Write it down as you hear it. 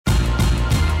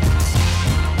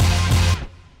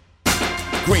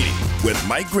Greeny with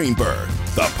Mike Greenberg,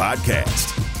 the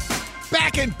podcast.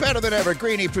 Back and better than ever,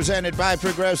 Greeny presented by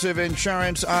Progressive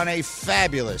Insurance on a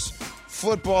fabulous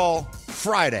football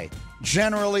Friday.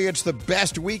 Generally, it's the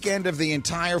best weekend of the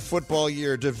entire football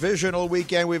year. Divisional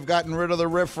weekend, we've gotten rid of the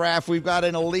riffraff. We've got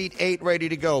an Elite Eight ready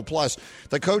to go. Plus,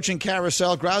 the coaching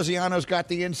carousel. Graziano's got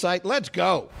the insight. Let's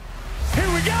go.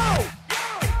 Here we go!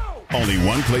 Only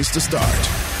one place to start.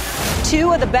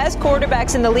 Two of the best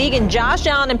quarterbacks in the league, and Josh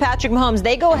Allen and Patrick Mahomes,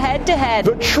 they go head-to-head.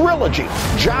 The trilogy.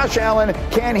 Josh Allen,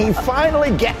 can he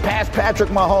finally get past Patrick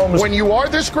Mahomes? When you are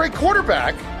this great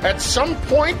quarterback, at some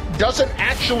point, doesn't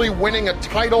actually winning a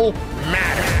title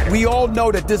matter? We all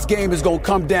know that this game is going to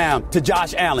come down to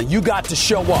Josh Allen. You got to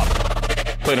show up.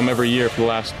 Played them every year for the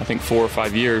last, 4 or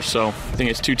 5 years. So I think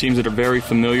it's two teams that are very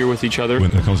familiar with each other.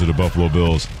 When it comes to the Buffalo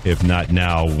Bills, if not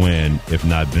now, when? If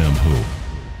not them, who?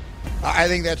 I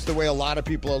think that's the way a lot of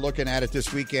people are looking at it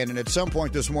this weekend. And at some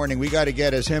point this morning, we got to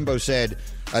get, as Himbo said,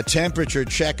 a temperature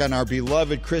check on our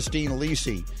beloved Christine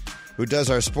Lisi, who does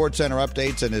our SportsCenter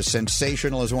updates and is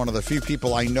sensational, as one of the few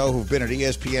people I know who've been at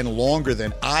ESPN longer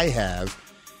than I have.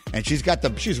 And she's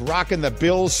rocking the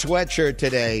Bills sweatshirt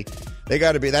today. They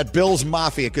got to be that Bills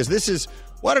Mafia, because this is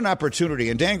what an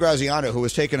opportunity. And Dan Graziano, who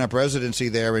has taken up residency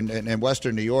there in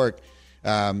Western New York,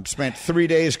 spent 3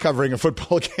 days covering a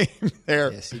football game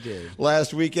there. Yes, he did.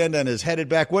 Last weekend, and is headed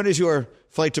back. When is your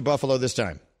flight to Buffalo this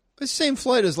time? The same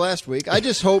flight as last week. I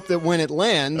just hope that when it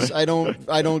lands, I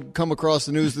don't come across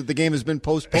the news that the game has been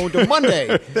postponed to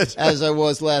Monday, as I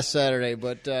was last Saturday.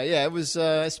 But it was.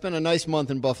 I spent a nice month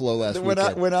in Buffalo last week.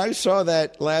 When I saw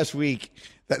that last week,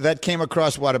 that came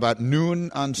across about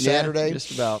noon on Saturday. Yeah,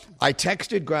 just about. I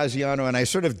texted Graziano and I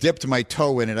sort of dipped my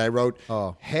toe in it. I wrote,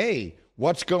 "Hey,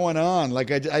 what's going on?"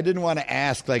 Like I didn't want to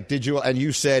ask, like, did you? And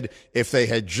you said if they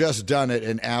had just done it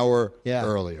an hour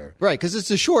earlier. Right, because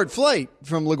it's a short flight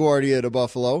from LaGuardia to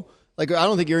Buffalo. Like, I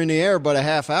don't think you're in the air but a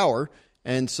half hour.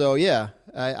 And so,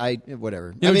 I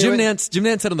whatever. Jim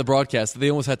Nantz said on the broadcast that they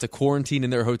almost had to quarantine in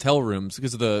their hotel rooms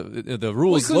because of the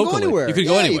rules locally. You could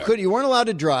go anywhere. You weren't allowed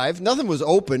to drive. Nothing was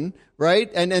open,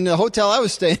 right? And the hotel I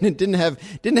was staying in didn't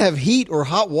have heat or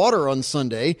hot water on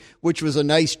Sunday, which was a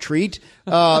nice treat.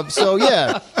 As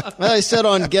I said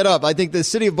on Get Up, I think the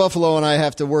city of Buffalo and I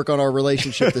have to work on our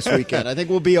relationship this weekend. I think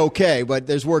we'll be okay, but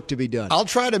there's work to be done. I'll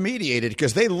try to mediate it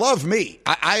because they love me.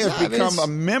 I have become a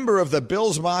member of the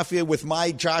Bills Mafia with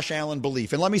my Josh Allen belief.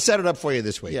 And let me set it up for you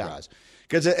this way, Roz.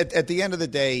 Because at the end of the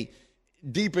day,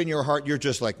 deep in your heart, you're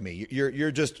just like me.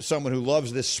 You're just someone who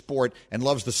loves this sport and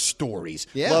loves the stories,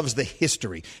 loves the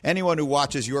history. Anyone who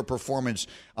watches your performance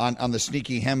on the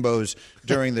Sneaky Hembos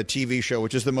during the TV show,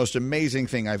 which is the most amazing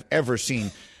thing I've ever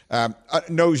seen,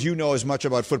 knows you know as much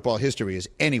about football history as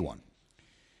anyone.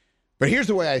 But here's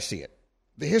the way I see it.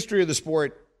 The history of the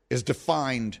sport is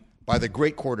defined by the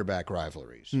great quarterback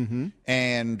rivalries. Mm-hmm.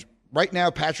 And right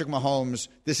now, Patrick Mahomes,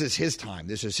 this is his time.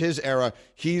 This is his era.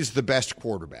 He's the best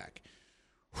quarterback.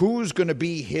 Who's going to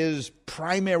be his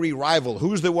primary rival?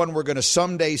 Who's the one we're going to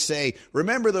someday say,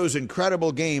 remember those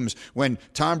incredible games when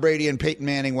Tom Brady and Peyton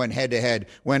Manning went head-to-head,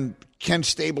 when Ken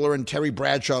Stabler and Terry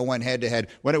Bradshaw went head-to-head,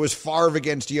 when it was Favre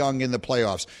against Young in the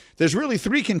playoffs? There's really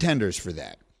three contenders for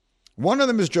that. One of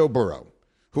them is Joe Burrow,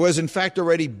 who has in fact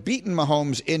already beaten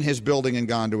Mahomes in his building and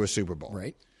gone to a Super Bowl.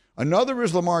 Right. Another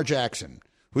is Lamar Jackson,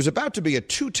 who's about to be a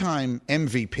two-time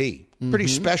MVP. Pretty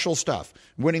special stuff,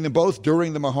 winning them both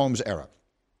during the Mahomes era.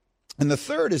 And the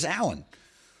third is Allen,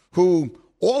 who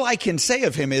all I can say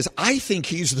of him is I think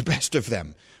he's the best of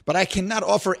them. But I cannot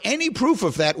offer any proof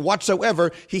of that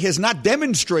whatsoever. He has not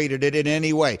demonstrated it in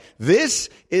any way. This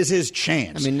is his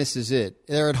chance. I mean, this is it.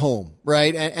 They're at home,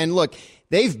 right? And look,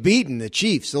 they've beaten the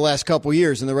Chiefs the last couple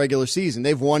years in the regular season.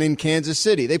 They've won in Kansas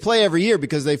City. They play every year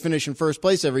because they finish in first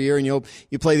place every year, and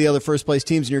you play the other first-place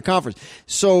teams in your conference.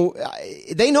 So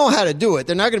they know how to do it.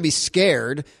 They're not going to be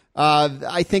scared.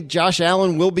 I think Josh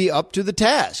Allen will be up to the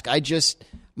task.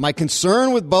 My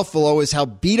concern with Buffalo is how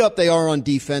beat up they are on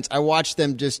defense. I watched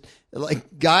them just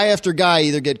like guy after guy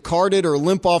either get carted or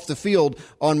limp off the field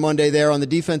on Monday there on the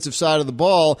defensive side of the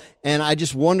ball. And I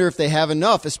just wonder if they have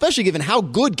enough, especially given how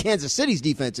good Kansas City's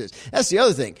defense is. That's the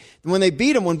other thing.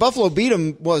 When Buffalo beat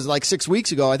them was like 6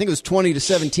 weeks ago, I think it was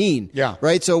 20-17. Yeah.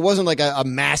 Right. So it wasn't like a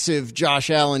massive Josh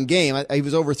Allen game. He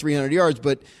was over 300 yards,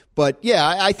 but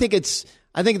yeah, I think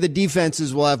the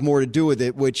defenses will have more to do with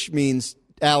it, which means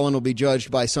Allen will be judged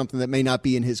by something that may not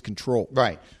be in his control.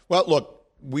 Right. Well, look,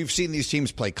 we've seen these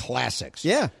teams play classics.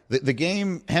 Yeah. The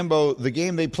game, Hembo, the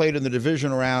game they played in the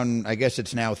division round, I guess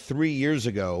it's now 3 years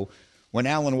ago, when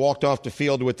Allen walked off the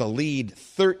field with the lead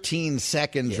 13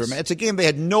 seconds. Yes. It's a game they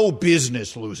had no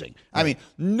business losing. I mean,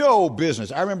 no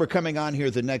business. I remember coming on here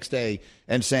the next day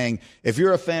and saying, if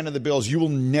you're a fan of the Bills, you will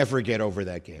never get over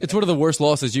that game. It's one of the worst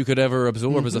losses you could ever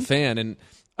absorb as a fan, and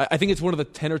I think it's one of the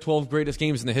 10 or 12 greatest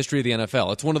games in the history of the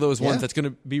NFL. It's one of those ones that's going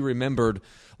to be remembered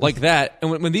like that. And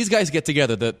when these guys get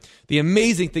together, the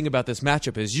amazing thing about this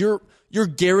matchup is you're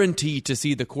guaranteed to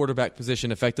see the quarterback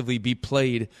position effectively be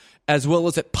played as well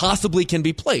as it possibly can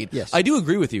be played. Yes. I do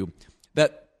agree with you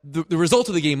that the result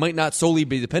of the game might not solely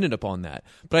be dependent upon that.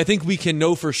 But I think we can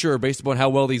know for sure, based upon how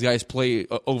well these guys play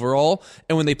overall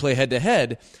and when they play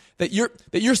head-to-head, that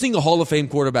you're seeing a Hall of Fame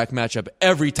quarterback matchup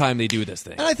every time they do this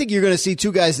thing. And I think you're going to see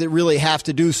two guys that really have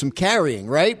to do some carrying,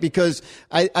 right? Because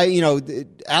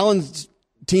Allen's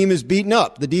team is beaten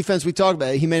up. The defense we talked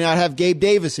about, he may not have Gabe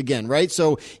Davis again, right?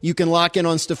 So you can lock in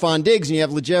on Stephon Diggs, and you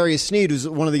have L'Jarius Sneed, who's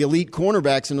one of the elite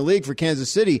cornerbacks in the league for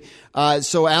Kansas City.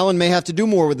 So Allen may have to do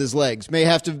more with his legs, may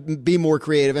have to be more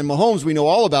creative. And Mahomes, we know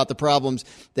all about the problems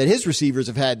that his receivers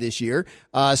have had this year.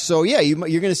 You're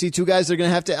going to see two guys that are going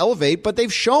to have to elevate, but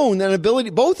they've shown an ability,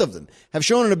 both of them have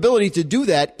shown an ability to do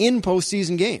that in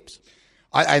postseason games.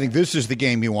 I think this is the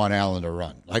game you want Allen to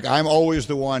run. Like, I'm always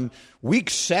the one, week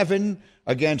 7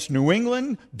 against New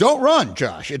England, don't run,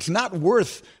 Josh. It's not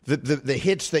worth the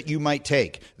hits that you might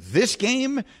take. This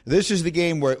is the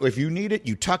game where if you need it,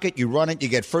 you tuck it, you run it, you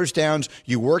get first downs,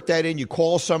 you work that in, you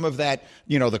call some of that,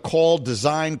 the called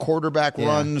design quarterback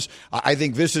runs. I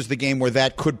think this is the game where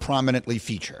that could prominently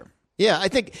feature. Yeah, I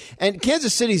think, and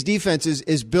Kansas City's defense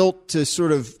is built to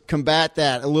sort of combat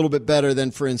that a little bit better than,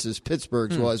 for instance,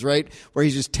 Pittsburgh's was, right? Where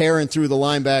he's just tearing through the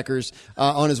linebackers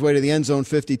on his way to the end zone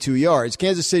 52 yards.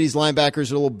 Kansas City's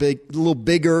linebackers are a little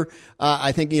bigger.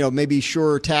 I think, maybe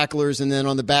surer tacklers, and then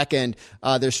on the back end,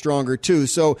 they're stronger too.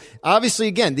 So obviously,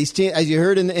 again, these teams, as you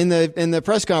heard in the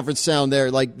press conference sound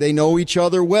there, like they know each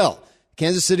other well.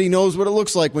 Kansas City knows what it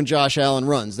looks like when Josh Allen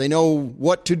runs. They know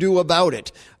what to do about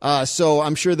it. So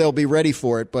I'm sure they'll be ready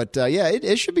for it. But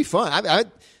it should be fun.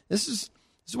 This is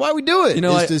why we do it.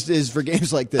 Is for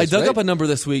games like this. I dug up a number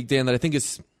this week, Dan, that I think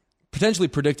is potentially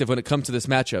predictive when it comes to this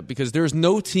matchup, because there's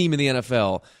no team in the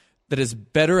NFL that is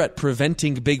better at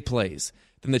preventing big plays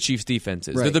than the Chiefs' defense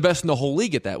is. Right. They're the best in the whole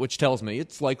league at that, which tells me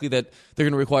it's likely that they're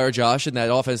going to require Josh and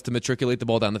that offense to matriculate the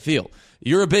ball down the field.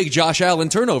 You're a big Josh Allen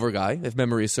turnover guy, if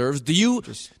memory serves. Do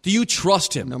you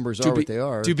trust him? Numbers are what they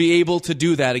are. To be able to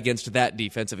do that against that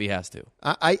defense if he has to?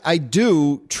 I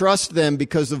do trust them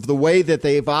because of the way that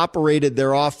they've operated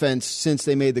their offense since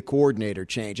they made the coordinator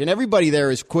change. And everybody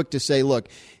there is quick to say, look,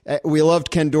 we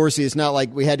loved Ken Dorsey. It's not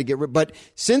like we had to get rid. But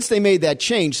since they made that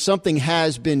change, something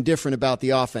has been different about the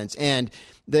offense. And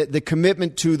the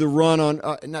commitment to the run on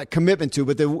not commitment to,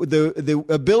 but the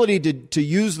ability to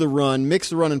use the run, mix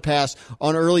the run and pass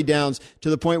on early downs to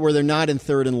the point where they're not in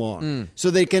third and long, so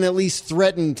they can at least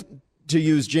threaten to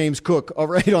use James Cook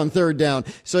right on third down.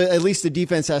 So at least the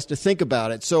defense has to think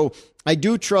about it. So I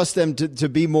do trust them to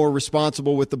be more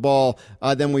responsible with the ball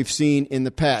than we've seen in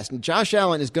the past. And Josh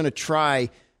Allen is going to try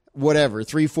whatever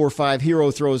 3, 4, 5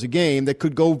 hero throws a game that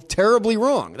could go terribly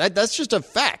wrong. That's just a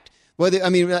fact.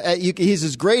 He's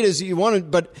as great as you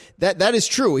wanted, but that is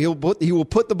true. He will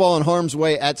put the ball in harm's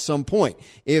way at some point.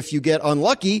 If you get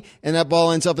unlucky and that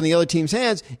ball ends up in the other team's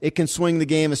hands, it can swing the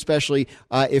game, especially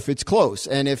if it's close.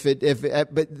 And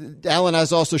but Allen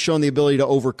has also shown the ability to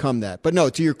overcome that. But no,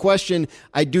 to your question,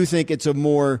 I do think it's a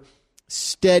more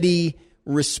steady,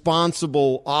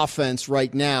 responsible offense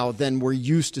right now than we're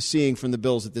used to seeing from the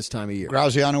Bills at this time of year.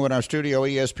 Graziano in our studio,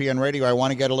 ESPN Radio. I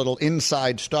want to get a little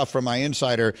inside stuff from my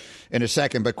insider in a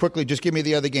second, but quickly, just give me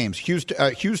the other games.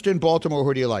 Houston, Baltimore,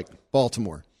 who do you like?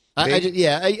 Baltimore.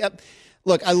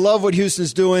 Look, I love what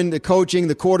Houston's doing, the coaching,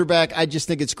 the quarterback. I just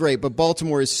think it's great. But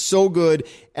Baltimore is so good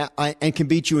and can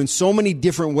beat you in so many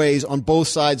different ways on both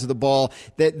sides of the ball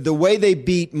that the way they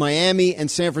beat Miami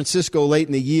and San Francisco late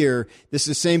in the year, this is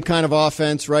the same kind of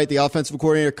offense, right? The offensive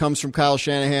coordinator comes from Kyle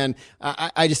Shanahan.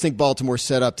 I just think Baltimore's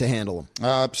set up to handle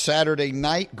them. Saturday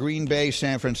night, Green Bay,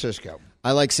 San Francisco.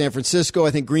 I like San Francisco.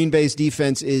 I think Green Bay's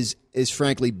defense is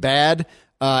frankly bad.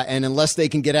 And unless they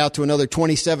can get out to another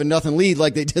 27-0 lead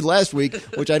like they did last week,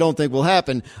 which I don't think will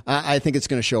happen, I think it's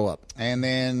going to show up. And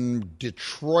then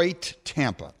Detroit,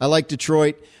 Tampa. I like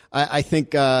Detroit. I think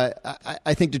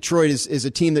Detroit is a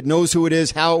team that knows who it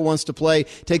is, how it wants to play,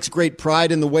 takes great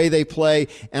pride in the way they play,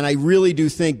 and I really do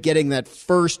think getting that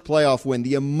first playoff win,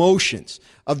 the emotions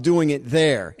of doing it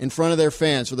there in front of their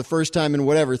fans for the first time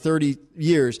in 30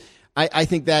 years, I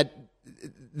think that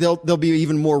they'll be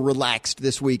even more relaxed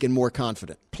this week and more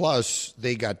confident. Plus,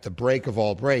 they got the break of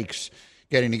all breaks.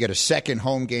 getting to get a second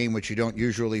home game, which you don't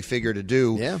usually figure to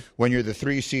do when you're the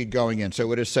 3 seed going in.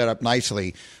 So it is set up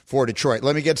nicely for Detroit.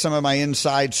 Let me get some of my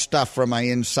inside stuff from my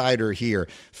insider here.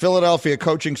 Philadelphia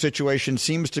coaching situation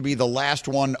seems to be the last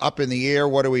one up in the air.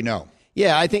 What do we know?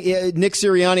 Yeah, I think Nick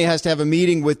Sirianni has to have a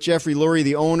meeting with Jeffrey Lurie,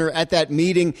 the owner. At that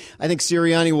meeting, I think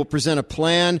Sirianni will present a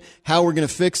plan, how we're going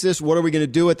to fix this, what are we going to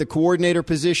do at the coordinator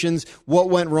positions, what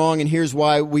went wrong, and here's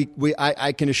why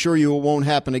I can assure you it won't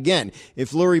happen again.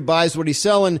 If Lurie buys what he's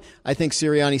selling, I think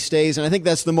Sirianni stays, and I think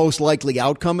that's the most likely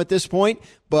outcome at this point.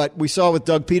 But we saw with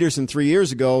Doug Peterson 3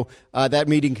 years ago, that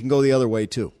meeting can go the other way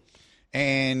too.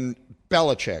 And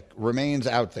Belichick remains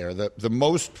out there, the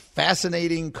most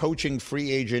fascinating coaching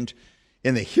free agent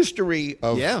in the history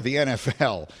of the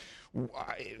NFL.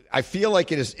 I feel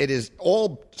like it is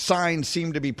all signs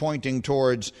seem to be pointing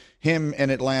towards him in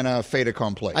Atlanta, fait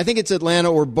accompli. I think it's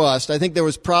Atlanta or bust. I think there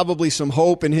was probably some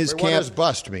hope in his camp. What does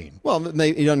bust mean? Well,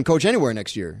 he doesn't coach anywhere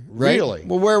next year, right? Really?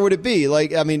 Well, where would it be?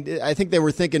 I think they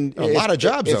were thinking a lot of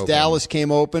jobs if open. Dallas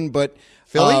came open, but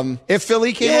Philly? If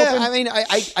Philly came open? I mean,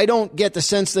 I don't get the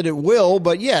sense that it will,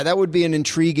 but yeah, that would be an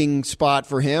intriguing spot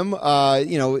for him.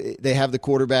 They have the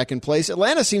quarterback in place.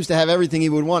 Atlanta seems to have everything he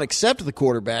would want except the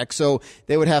quarterback, so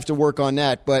they would have to work on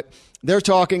that. But they're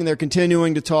talking. They're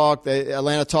continuing to talk.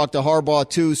 Atlanta talked to Harbaugh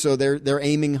too, so they're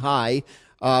aiming high.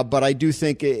 But I do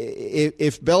think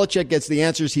if Belichick gets the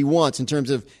answers he wants in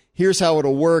terms of here's how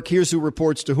it'll work, here's who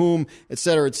reports to whom, et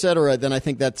cetera, then I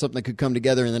think that's something that could come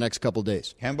together in the next couple of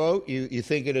days. Hembo, you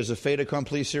think it is a fait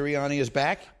accompli? Sirianni is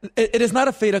back? It is not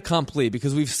a fait accompli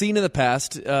because we've seen in the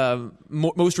past,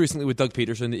 most recently with Doug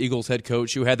Peterson, the Eagles head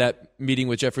coach, who had that meeting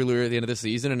with Jeffrey Lurie at the end of the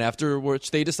season, and after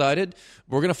which they decided,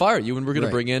 we're going to fire you and we're going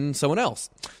to bring in someone else.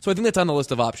 So I think that's on the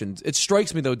list of options. It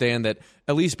strikes me, though, Dan, that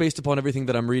at least based upon everything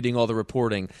that I'm reading, all the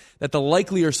reporting, that the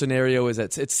likelier scenario is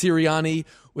that it's Sirianni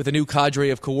with a new cadre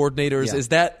of coordinators. Yeah. Is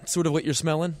that sort of what you're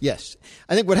smelling? Yes.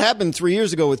 I think what happened 3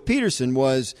 years ago with Peterson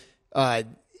was Lurie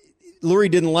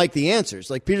didn't like the answers.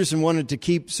 Like Peterson wanted to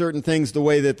keep certain things the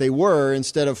way that they were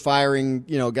instead of firing,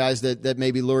 guys that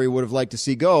maybe Lurie would have liked to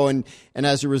see go. And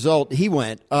as a result, he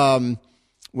went.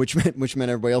 Which meant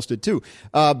everybody else did too.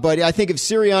 But I think if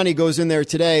Sirianni goes in there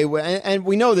today, and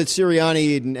we know that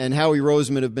Sirianni and Howie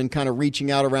Roseman have been kind of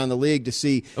reaching out around the league to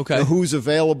see who's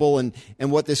available and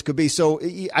what this could be. So,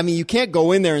 I mean, you can't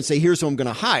go in there and say, here's who I'm going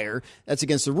to hire. That's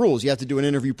against the rules. You have to do an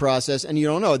interview process, and you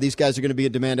don't know. These guys are going to be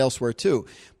in demand elsewhere too.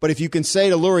 But if you can say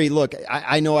to Lurie, look,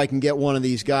 I know I can get one of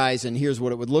these guys, and here's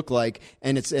what it would look like,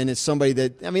 and it's somebody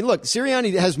that, I mean, look,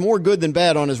 Sirianni has more good than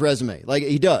bad on his resume. Like,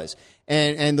 he does.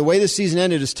 And the way the season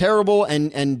ended is terrible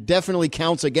and definitely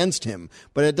counts against him,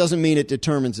 but it doesn't mean it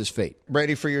determines his fate.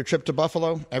 Ready for your trip to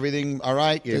Buffalo? Everything all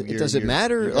right? Does it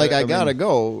matter? I got to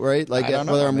go, right? Like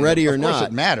whether I'm ready or not. Of course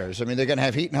it matters. I mean, they're going to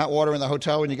have heat and hot water in the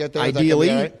hotel when you get there.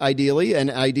 Ideally,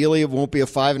 it won't be a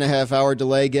 5.5 hour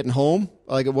delay getting home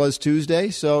like it was Tuesday.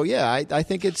 So, yeah, I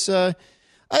think it's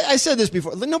I said this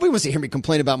before. Nobody wants to hear me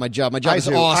complain about my job. My job is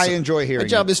awesome. I enjoy hearing my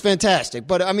job is fantastic.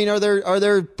 But I mean, are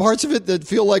there parts of it that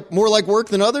feel like more like work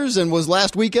than others? And was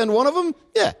last weekend one of them?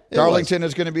 Yeah. Darlington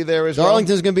is going to be there as well.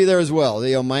 Darlington's going to be there as well.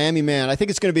 The Miami man. I think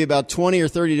it's going to be about 20 or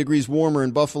 30 degrees warmer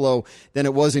in Buffalo than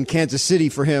it was in Kansas City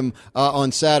for him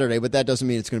on Saturday. But that doesn't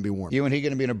mean it's going to be warm. You and he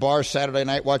going to be in a bar Saturday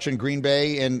night watching Green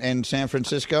Bay and San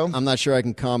Francisco? I'm not sure I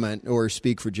can comment or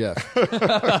speak for Jeff.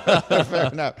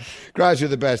 Fair enough. Graz, you're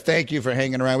the best. Thank you for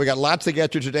hanging around. We got lots to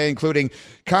get to today, including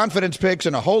confidence picks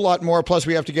and a whole lot more. Plus,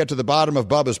 we have to get to the bottom of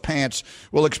Bubba's pants.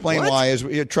 We'll explain why.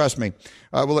 Trust me.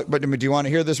 But do you want to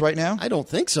hear this right now? I don't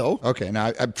think so. Okay.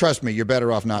 Now, trust me, you're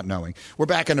better off not knowing. We're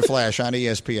back in a flash on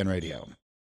ESPN Radio.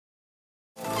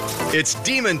 It's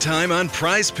Demon Time on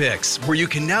Prize Picks, where you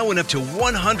can now win up to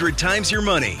 100 times your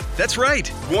money. That's right,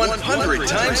 100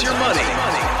 times your money.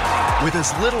 With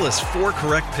as little as 4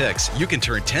 correct picks, you can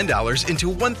turn $10 into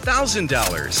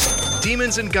 $1,000.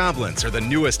 Demons and Goblins are the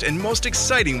newest and most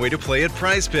exciting way to play at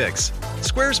Prize Picks.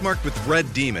 Squares marked with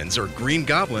red demons or green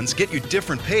goblins get you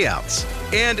different payouts.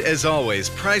 And as always,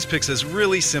 Prize Picks is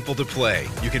really simple to play.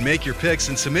 You can make your picks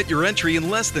and submit your entry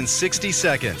in less than 60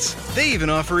 seconds. They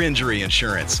even offer injury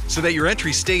insurance, so that your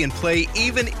entries stay in play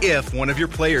even if one of your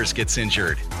players gets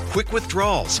injured. Quick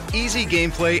withdrawals, easy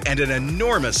gameplay, and an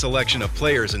enormous selection of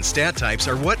players and stat types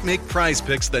are what make Prize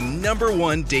Picks the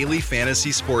 #1 daily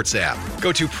fantasy sports app.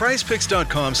 Go to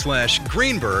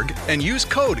prizepicks.com/Greenberg and use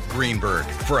code Greenberg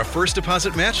for a first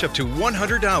deposit match up to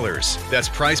 $100. That's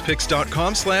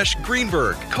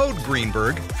prizepicks.com/Greenberg, code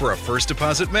Greenberg for a first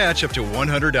deposit match up to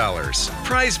 $100.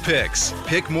 Prize Picks.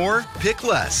 Pick more, pick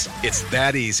less. It's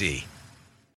that easy.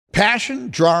 Passion,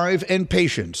 drive, and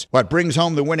patience. What brings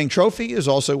home the winning trophy is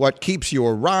also what keeps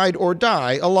your ride or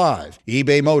die alive.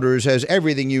 eBay Motors has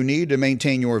everything you need to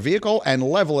maintain your vehicle and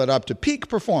level it up to peak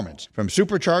performance. From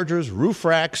superchargers, roof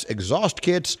racks, exhaust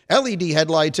kits, LED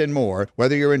headlights, and more.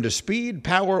 Whether you're into speed,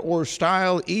 power, or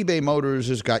style, eBay Motors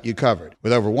has got you covered.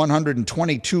 With over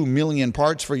 122 million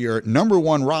parts for your number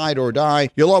one ride or die,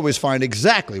 you'll always find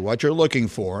exactly what you're looking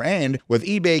for. And with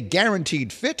eBay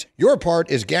Guaranteed Fit, your part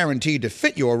is guaranteed to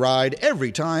fit your ride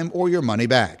every time or your money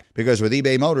back. Because with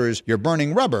eBay Motors, you're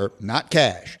burning rubber, not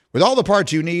cash. With all the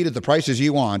parts you need at the prices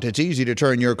you want, it's easy to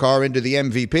turn your car into the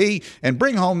MVP and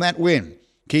bring home that win.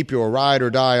 Keep your ride or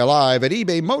die alive at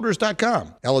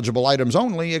ebaymotors.com. Eligible items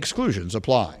only. Exclusions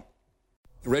apply.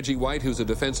 Reggie White, who's a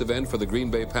defensive end for the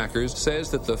Green Bay Packers, says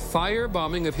that the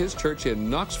firebombing of his church in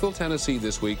Knoxville, Tennessee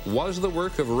this week was the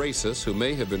work of racists who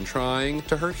may have been trying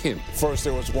to hurt him. First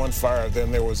there was one fire,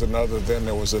 then there was another, then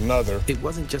there was another. It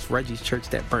wasn't just Reggie's church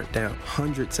that burnt down.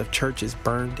 Hundreds of churches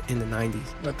burned in the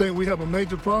 90s. I think we have a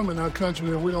major problem in our country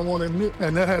that we don't want to admit,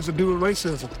 and that has to do with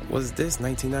racism. Was this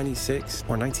 1996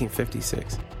 or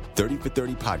 1956? 30 for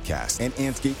 30 podcast and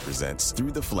Anscape presents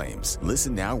Through the Flames.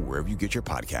 Listen now wherever you get your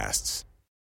podcasts.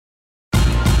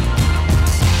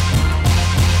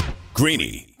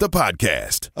 Greeny, the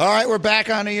podcast. All right, we're back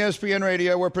on ESPN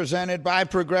Radio. We're presented by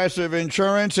Progressive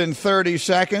Insurance. In 30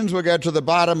 seconds, we'll get to the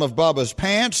bottom of Bubba's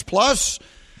pants, plus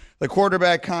the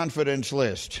quarterback confidence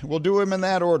list. We'll do them in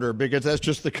that order because that's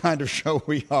just the kind of show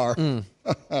we are.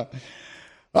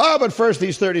 But first,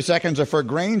 these 30 seconds are for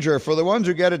Grainger. For the ones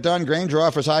who get it done, Grainger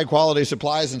offers high-quality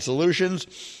supplies and solutions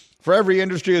for every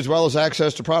industry, as well as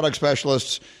access to product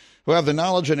specialists who have the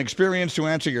knowledge and experience to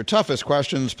answer your toughest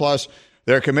questions. Plus,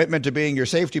 their commitment to being your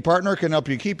safety partner can help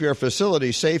you keep your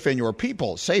facility safe and your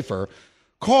people safer.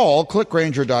 Call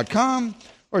clickgrainger.com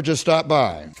or just stop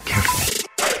by.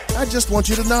 I just want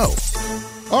you to know.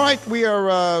 All right, we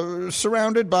are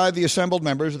surrounded by the assembled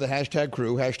members of the hashtag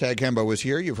crew. Hashtag Kemba was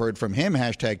here. You've heard from him.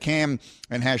 Hashtag Cam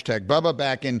and hashtag Bubba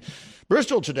back in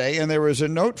Bristol today. And there was a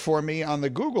note for me on the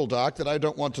Google Doc that I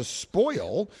don't want to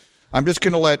spoil. I'm just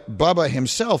going to let Bubba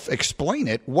himself explain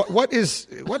it. What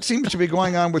seems to be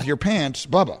going on with your pants,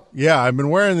 Bubba? Yeah, I've been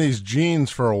wearing these jeans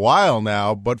for a while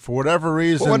now, but for whatever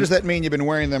reason... Well, what does that mean you've been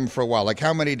wearing them for a while? Like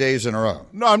how many days in a row?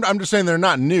 No, I'm just saying they're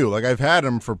not new. Like I've had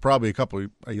them for probably a couple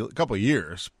of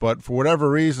years, but for whatever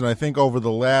reason, I think over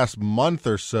the last month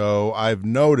or so, I've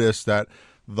noticed that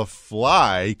the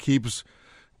fly keeps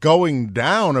going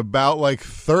down about like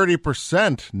 30%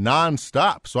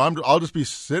 nonstop. So I'll just be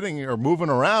sitting or moving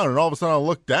around, and all of a sudden I'll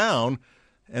look down,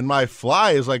 and my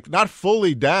fly is like not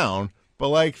fully down, but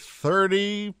like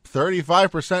 30,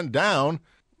 35% down,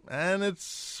 and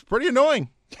it's pretty annoying.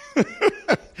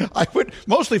 I would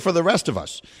mostly for the rest of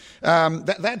us.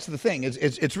 That's the thing.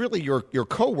 It's really your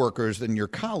coworkers and your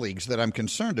colleagues that I'm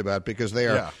concerned about because they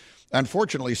are.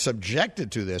 Unfortunately,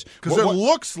 subjected to this. Because it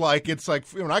looks like it's like,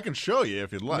 I can show you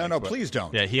if you'd like. No, please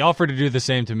don't. Yeah, he offered to do the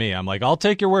same to me. I'm like, I'll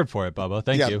take your word for it, Bubba.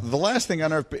 Thank you. The last thing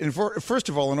on earth, first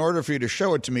of all, in order for you to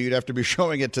show it to me, you'd have to be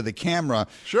showing it to the camera.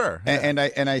 Sure. And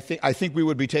I think we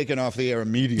would be taken off the air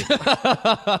immediately.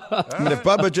 If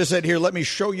Bubba just said, here, let me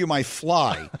show you my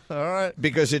fly. All right.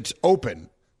 Because it's open.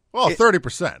 Well,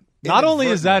 30%. Not only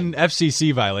is that an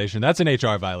FCC violation, that's an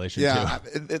HR violation,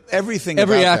 too. Every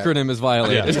acronym is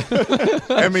violated.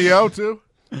 Yeah. MEO, too?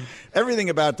 Everything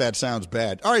about that sounds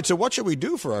bad. All right, so what should we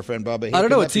do for our friend Bubba? I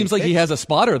don't know. It seems like he has a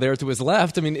spotter there to his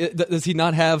left. I mean, does he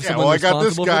not have someone responsible?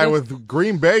 I got this guy with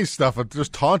Green Bay stuff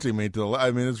just taunting me. It's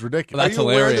ridiculous. Well, that's Are you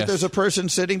hilarious. aware that there's a person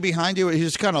sitting behind you?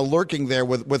 He's kind of lurking there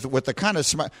with the kind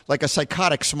of like a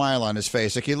psychotic smile on his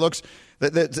face. Like he looks...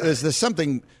 There's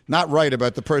something not right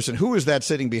about the person. Who is that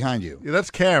sitting behind you? Yeah, that's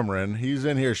Cameron. He's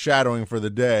in here shadowing for the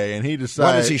day, and he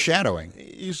decided... What is he shadowing?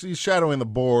 He's shadowing the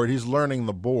board. He's learning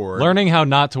the board. Learning how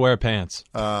not to wear pants.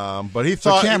 But he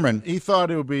thought Cameron, he thought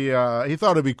it would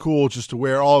be cool just to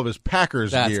wear all of his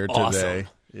Packers gear today. Awesome.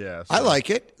 Yeah, I like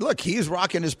it. Look, he's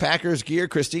rocking his Packers gear.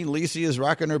 Christine Lisi is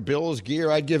rocking her Bills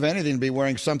gear. I'd give anything to be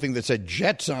wearing something that said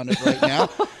Jets on it right now.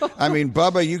 I mean,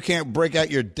 Bubba, you can't break out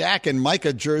your Dak and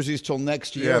Micah jerseys till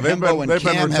next year. Yeah, Hembo and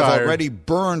Cam have already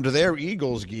burned their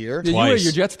Eagles gear. Yeah, you wear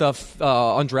your Jet stuff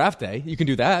on draft day. You can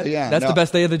do that. Yeah, that's the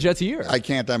best day of the Jets year. I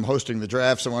can't. I'm hosting the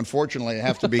draft, so unfortunately, I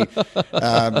have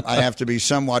to be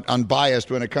somewhat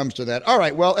unbiased when it comes to that. All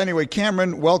right. Well, anyway,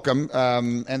 Cameron, welcome.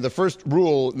 And the first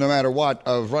rule, no matter what,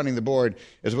 of running the board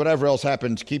is whatever else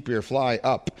happens, keep your fly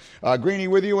up. Greeny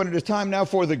with you, and it is time now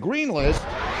for the green list.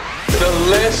 The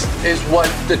list is what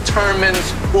determines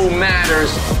who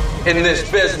matters in this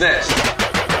business.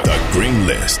 The Green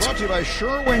List. Brought to you by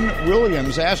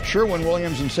Sherwin-Williams. Ask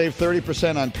Sherwin-Williams and save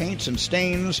 30% on paints and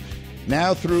stains.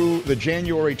 Now through the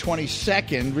January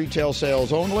 22nd, retail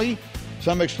sales only.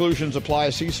 Some exclusions apply.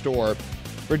 See store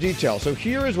for details. So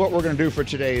here is what we're going to do for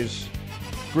today's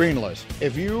Green List.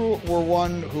 If you were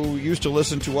one who used to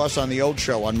listen to us on the old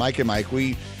show on Mike and Mike,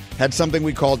 we had something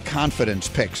we called confidence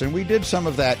picks, and we did some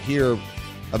of that here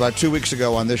about 2 weeks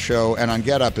ago on this show and on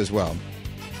Get Up as well.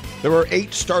 There were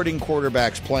 8 starting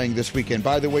quarterbacks playing this weekend.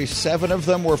 By the way, 7 of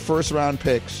them were first-round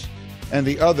picks, and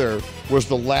the other was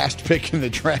the last pick in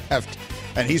the draft,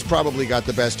 and he's probably got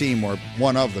the best team, or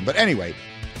one of them. But anyway,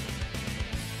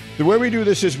 the way we do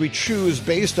this is we choose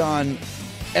based on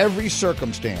every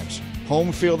circumstance.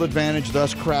 Home field advantage,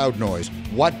 thus crowd noise.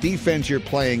 What defense you're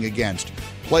playing against.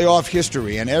 Playoff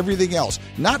history and everything else.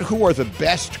 Not who are the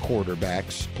best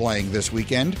quarterbacks playing this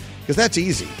weekend, because that's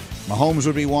easy. Mahomes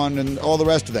would be one and all the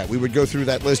rest of that. We would go through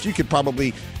that list. You could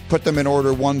probably put them in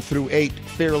order 1 through 8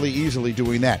 fairly easily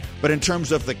doing that. But in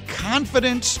terms of the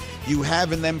confidence you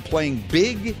have in them playing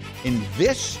big in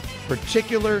this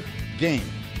particular game,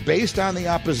 based on the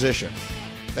opposition,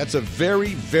 that's a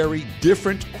very, very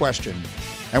different question.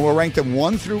 And we'll rank them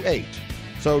 1 through 8.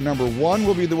 So number 1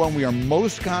 will be the one we are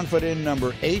most confident in.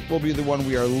 Number 8 will be the one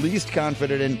we are least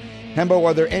confident in. Hembo,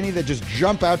 are there any that just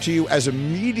jump out to you as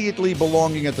immediately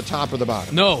belonging at the top or the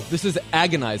bottom? No, this is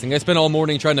agonizing. I spent all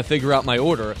morning trying to figure out my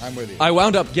order. I'm with you. I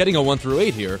wound up getting a 1 through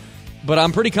 8 here, but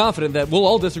I'm pretty confident that we'll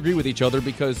all disagree with each other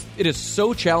because it is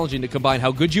so challenging to combine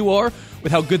how good you are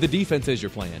with how good the defense is you're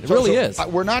playing. It really is.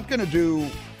 We're not going to do...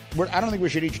 I don't think we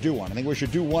should each do one. I think we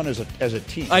should do one as a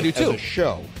team. I do too. As a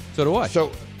show. So do I.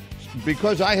 So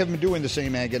because I have been doing the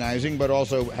same agonizing, but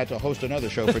also had to host another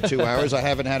show for 2 hours, I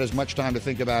haven't had as much time to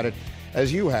think about it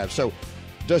as you have. So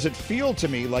does it feel to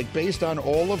me like, based on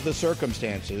all of the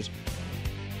circumstances,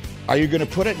 are you going to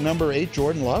put at number 8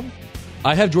 Jordan Love?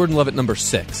 I have Jordan Love at number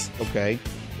 6. Okay.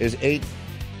 Is 8...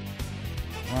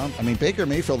 Well, I mean, Baker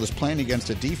Mayfield is playing against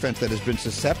a defense that has been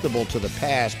susceptible to the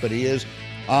pass, but he is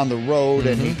on the road,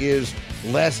 and he is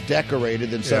less decorated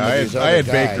than some of these other guys.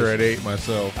 I had Baker at 8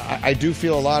 myself. I do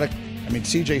feel a lot of... I mean,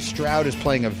 C.J. Stroud is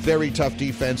playing a very tough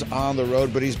defense on the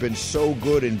road, but he's been so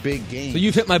good in big games. So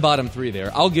you've hit my bottom 3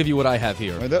 there. I'll give you what I have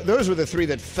here. Those were the 3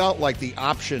 that felt like the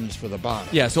options for the bottom.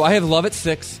 Yeah, so I have Love at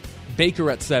 6, Baker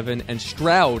at 7, and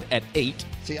Stroud at 8.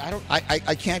 See,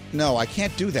 I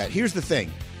can't do that. Here's the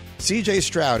thing. C.J.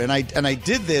 Stroud, and I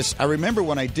did this. I remember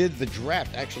when I did the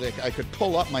draft. Actually, I could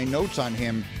pull up my notes on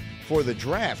him for the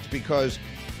draft because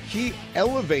he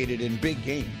elevated in big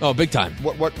games. Oh, big time.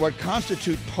 What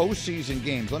constitute postseason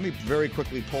games? Let me very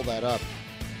quickly pull that up.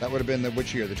 That would have been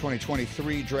which year? The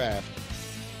 2023 draft.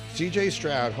 C.J.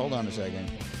 Stroud. Hold on a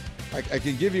second. I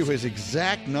can give you his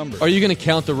exact number. Are you going to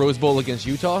count the Rose Bowl against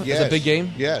Utah as a big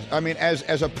game? Yes. I mean,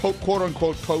 as a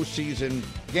quote-unquote postseason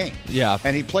game. Yeah.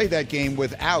 And he played that game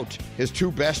without his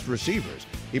 2 best receivers.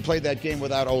 He played that game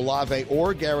without Olave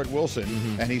or Garrett Wilson,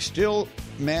 and he still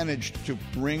managed to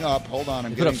ring up. Hold on,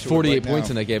 I'm getting to it. Put up 48 right points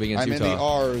now. in that game against Utah. I'm in the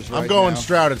R's right I'm going now.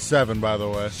 Stroud at 7, by the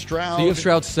way. Stroud. So you have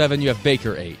Stroud 7, you have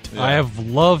Baker 8. Yeah. I have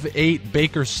Love 8,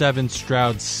 Baker 7,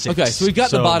 Stroud 6. Okay, so we've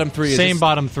got the bottom 3. Same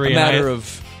bottom 3. A matter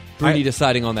of Bruni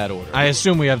deciding on that order. I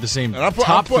assume we have the same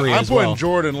top 3 as I'm well. putting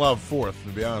Jordan Love 4th, to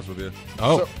be honest with you.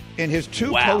 Oh. So in his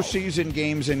 2 postseason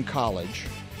games in college,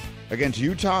 against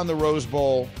Utah in the Rose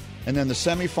Bowl, and then the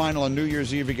semifinal on New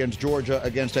Year's Eve against Georgia,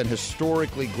 against an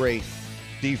historically great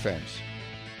defense.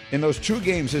 In those 2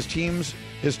 games, his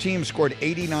team scored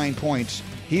 89 points.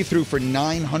 He threw for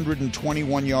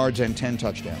 921 yards and 10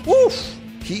 touchdowns. Woof!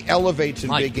 He elevates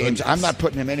in big games. I'm not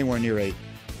putting him anywhere near 8.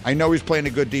 I know he's playing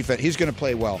a good defense. He's going to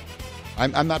play well.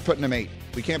 I'm not putting him 8.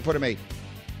 We can't put him 8.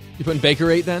 You putting Baker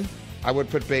 8 then? I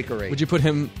would put Baker 8.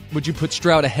 Would you put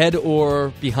Stroud ahead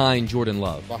or behind Jordan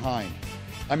Love? Behind.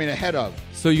 I mean, ahead of.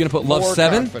 So you're going to put Love More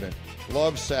 7? Confident.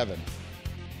 Love 7.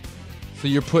 So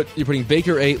you're putting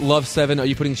Baker 8, Love 7. Are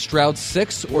you putting Stroud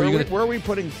 6? Or Where are we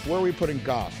putting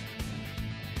Goff?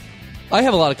 I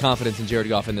have a lot of confidence in Jared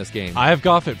Goff in this game. I have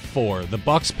Goff at 4. The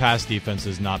Bucs' pass defense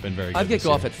has not been very good. I'd get this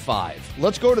Goff year. at 5.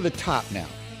 Let's go to the top now,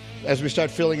 as we start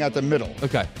filling out the middle.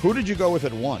 Okay. Who did you go with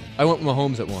at 1? I went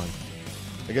Mahomes at 1.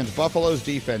 Against Buffalo's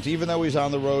defense, even though he's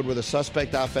on the road with a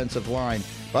suspect offensive line,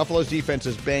 Buffalo's defense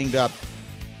is banged up.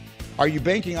 Are you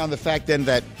banking on the fact then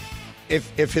that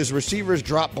if his receivers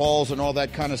drop balls and all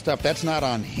that kind of stuff, that's not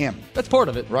on him. That's part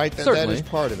of it, right? That is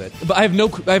part of it. But I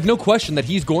have no question that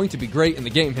he's going to be great in the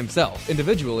game himself,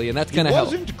 individually, and that's going to help.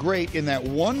 He wasn't great in that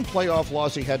one playoff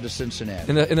loss he had to Cincinnati.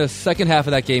 In the second half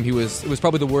of that game, it was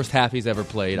probably the worst half he's ever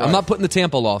played. Right. I'm not putting the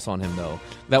Tampa loss on him, though.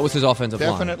 That was his offensive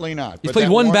line. Definitely not. He's played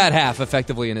one bad half,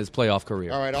 effectively, in his playoff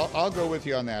career. All right, I'll go with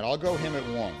you on that. I'll go him at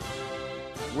 1.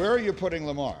 Where are you putting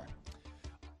Lamar?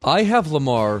 I have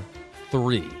Lamar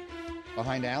 3.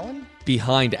 Behind Allen?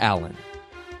 Behind Allen.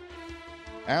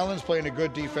 Allen's playing a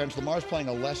good defense. Lamar's playing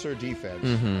a lesser defense.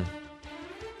 Mm-hmm.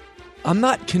 I'm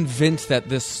not convinced that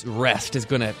this rest is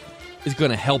going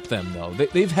to help them, though.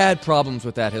 They've had problems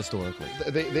with that historically.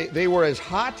 They were as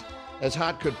hot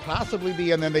could possibly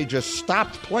be, and then they just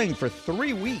stopped playing for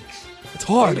 3 weeks. It's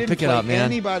hard to pick it up, man.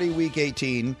 Anybody week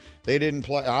 18. They didn't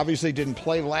play. Obviously, didn't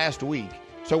play last week.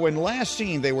 So when last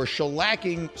seen, they were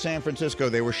shellacking San Francisco.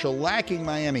 They were shellacking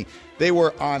Miami. They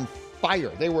were on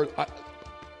fire. They were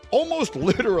almost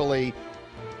literally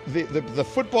the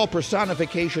football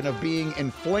personification of being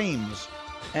in flames.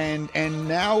 And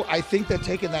now I think that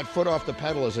taking that foot off the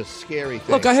pedal is a scary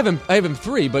thing. Look, I have him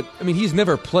 3, but I mean he's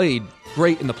never played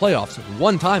great in the playoffs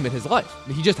one time in his life. I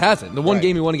mean, he just hasn't. The one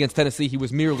game he won against Tennessee, he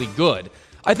was merely good.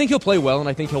 I think he'll play well and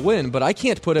I think he'll win, but I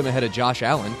can't put him ahead of Josh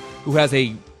Allen, who has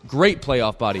a great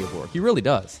playoff body of work. He really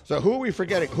does. So who are we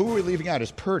forgetting? Who are we leaving out?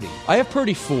 Is Purdy? I have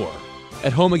Purdy 4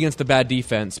 at home against a bad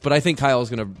defense, but I think Kyle's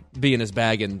going to be in his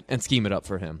bag and scheme it up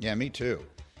for him. Yeah, me too.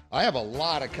 I have a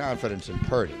lot of confidence in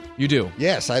Purdy. You do?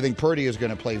 Yes, I think Purdy is going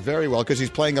to play very well because he's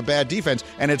playing a bad defense,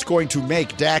 and it's going to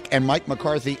make Dak and Mike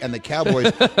McCarthy and the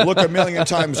Cowboys look a million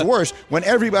times worse when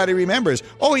everybody remembers,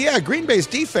 oh, yeah, Green Bay's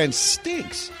defense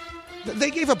stinks.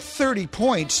 They gave up 30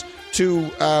 points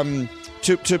to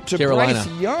Bryce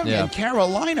Young and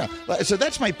Carolina. So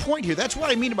that's my point here. That's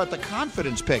what I mean about the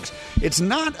confidence picks. It's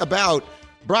not about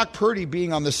Brock Purdy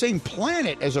being on the same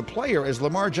planet as a player as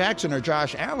Lamar Jackson or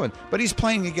Josh Allen, but he's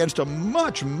playing against a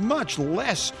much, much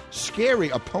less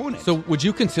scary opponent. So would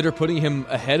you consider putting him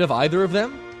ahead of either of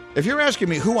them? If you're asking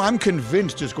me who I'm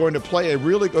convinced is going to play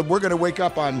we're going to wake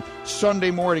up on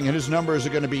Sunday morning and his numbers are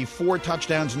going to be 4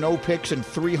 touchdowns, no picks, and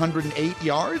 308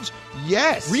 yards,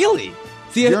 yes. Really?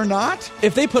 See, you're not?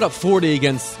 If they put up 40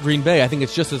 against Green Bay, I think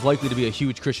it's just as likely to be a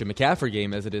huge Christian McCaffrey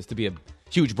game as it is to be a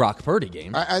huge Brock Purdy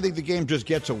game. I think the game just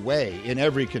gets away in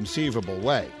every conceivable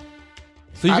way.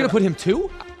 So you're going to put him 2?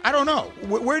 I don't know.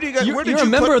 Where do you guys? You're a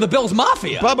member of the Bills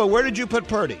Mafia. Bubba, where did you put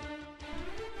Purdy?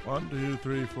 1, 2,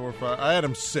 3, 4, 5. I had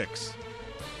him 6.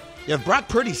 You have Brock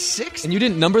Purdy 6? And you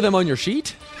didn't number them on your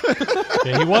sheet?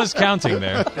 Yeah, he was counting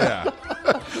there. Yeah.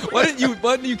 Why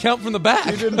didn't you count from the back?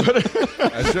 You didn't put it.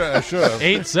 I should have.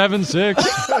 8, 7, 6.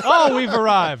 Oh, we've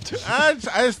arrived. Leave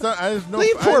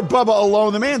poor Bubba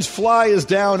alone. The man's fly is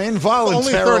down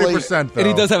involuntarily. Only 30%, though. And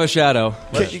he does have a shadow.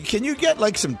 Can you get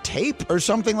like some tape or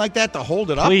something like that to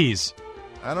hold it up? Please.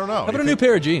 I don't know. How about a new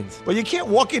pair of jeans? Well, you can't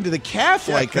walk into the calf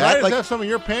like can that. I just have some of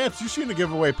your pants? You seem to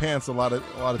give away pants a lot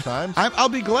of times. I'll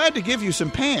be glad to give you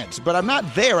some pants, but I'm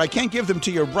not there. I can't give them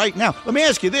to you right now. Let me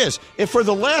ask you this. If for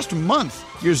the last month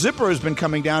your zipper has been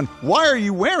coming down, why are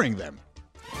you wearing them?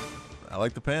 I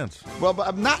like the pants. Well, but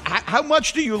I'm not. How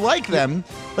much do you like them?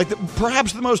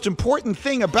 Perhaps the most important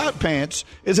thing about pants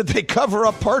is that they cover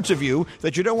up parts of you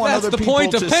that you don't want other people to see.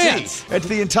 That's the point of pants. It's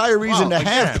the entire reason to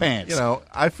have pants. You know,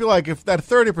 I feel like if that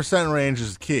 30% range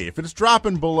is key. If it's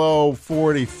dropping below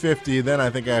 40, 50, then I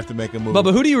think I have to make a move.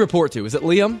 Bubba, who do you report to? Is it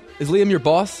Liam? Is Liam your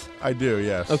boss? I do,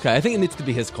 yes. Okay, I think it needs to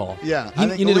be his call. Yeah, I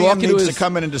think Liam needs to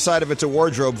come in and decide if it's a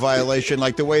wardrobe violation,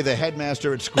 like the way the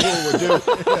headmaster at school would do.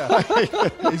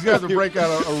 He's got to break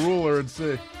out a ruler and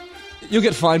see. You'll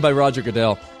get fined by Roger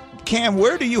Goodell. Cam,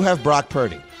 where do you have Brock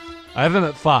Purdy? I have him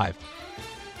at 5.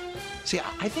 See,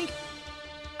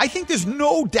 I think there's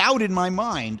no doubt in my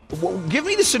mind. Well, give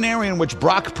me the scenario in which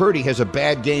Brock Purdy has a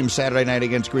bad game Saturday night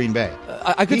against Green Bay.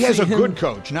 He has a good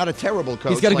coach, not a terrible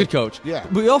coach. He's got a good coach. Yeah.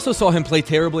 But we also saw him play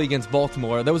terribly against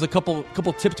Baltimore. There was a couple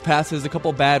tipped passes, a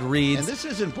couple bad reads. And this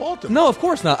isn't Baltimore. No, of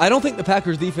course not. I don't think the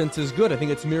Packers' defense is good. I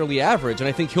think it's merely average, and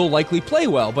I think he'll likely play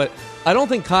well. But I don't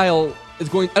think I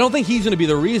don't think he's going to be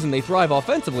the reason they thrive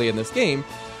offensively in this game.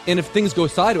 And if things go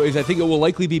sideways, I think it will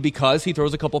likely be because he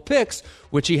throws a couple picks,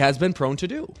 which he has been prone to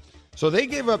do. So they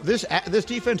gave up this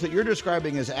defense that you're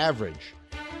describing as average.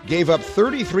 Gave up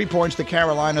 33 points to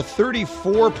Carolina,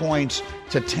 34 points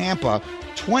to Tampa,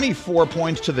 24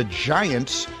 points to the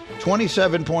Giants,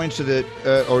 27 points to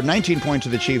the, or 19 points to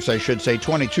the Chiefs, I should say,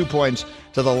 22 points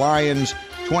to the Lions,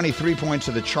 23 points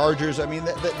to the Chargers. I mean,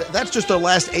 that's just the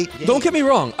last 8 games. Don't get me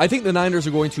wrong. I think the Niners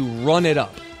are going to run it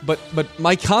up. But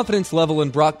my confidence level in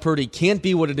Brock Purdy can't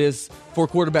be what it is for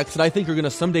quarterbacks that I think are going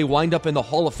to someday wind up in the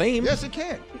Hall of Fame. Yes, it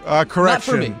can. Correction. Not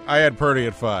for me. I had Purdy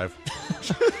at 5.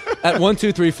 At 1,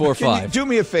 2, 3, 4, 5. Do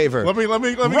me a favor. Let me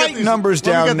write get these numbers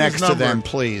down next to them,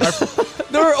 please.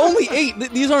 There are only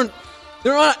 8. These aren't.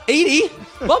 They're not 80.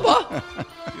 Bubba.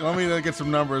 Let me get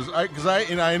some numbers. Because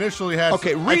I initially had.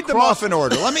 Okay, read them off in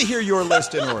order. Let me hear your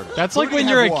list in order. That's like when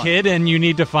you're a kid and you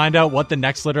need to find out what the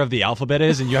next letter of the alphabet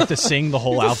is, and you have to sing the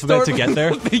whole alphabet to get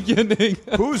there. The beginning.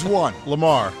 Who's 1?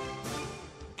 Lamar.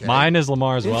 Okay. Mine is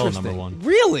Lamar as well, number 1.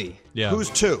 Really? Yeah.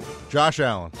 Who's 2? Josh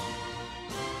Allen.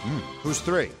 Who's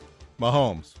 3?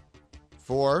 Mahomes.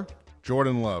 4?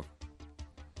 Jordan Love.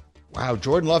 Wow,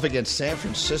 Jordan Love against San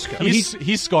Francisco.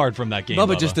 He's scarred from that game.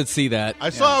 Bubba just did see that. I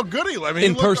saw how good he looked. I mean,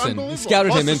 in person. He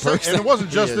scouted him in person. And it wasn't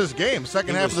just this game.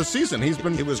 Second half of the season,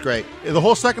 he was great. The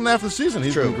whole second half of the season,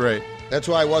 he's been great. That's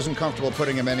why I wasn't comfortable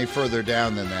putting him any further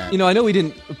down than that. You know, I know we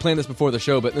didn't plan this before the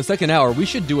show, but in the second hour, we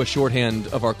should do a shorthand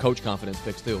of our coach confidence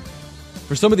picks, too.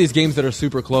 For some of these games that are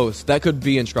super close, that could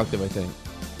be instructive, I think.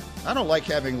 I don't like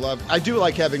having Love. I do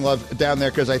like having Love down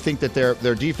there because I think that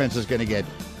their defense is going to get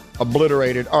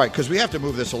obliterated. All right, because we have to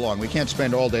move this along. We can't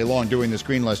spend all day long doing this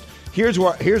green list. Here's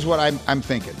what I'm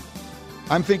thinking.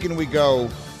 I'm thinking we go.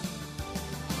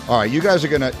 All right, you guys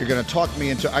you're gonna talk me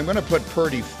into. I'm gonna put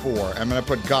Purdy 4. I'm gonna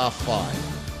put Goff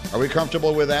 5. Are we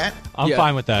comfortable with that? I'm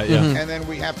fine with that. Yeah. Mm-hmm. And then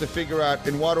we have to figure out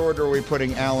in what order are we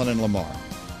putting Allen and Lamar.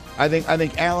 I think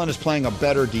Allen is playing a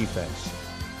better defense.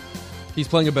 He's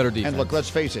playing a better defense. And look, let's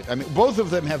face it. I mean, both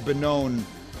of them have been known.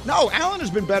 No, Allen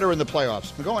has been better in the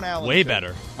playoffs. I'm going Allen. Way too.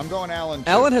 better. I'm going Allen.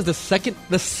 Allen has the second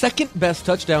best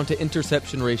touchdown to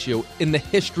interception ratio in the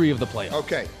history of the playoffs.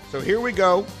 Okay, so here we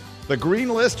go. The green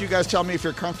list. You guys tell me if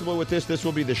you're comfortable with this. This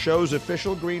will be the show's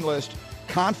official green list.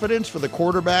 Confidence for the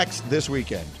quarterbacks this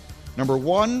weekend. Number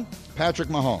 1, Patrick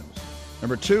Mahomes.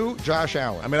 Number 2, Josh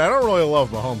Allen. I mean, I don't really love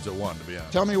Mahomes at 1, to be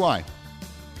honest. Tell me why.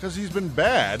 Because he's been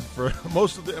bad for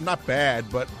most of the. Not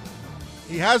bad, but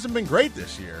he hasn't been great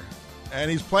this year. And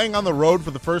he's playing on the road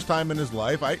for the first time in his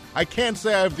life. I can't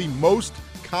say I have the most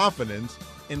confidence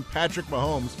in Patrick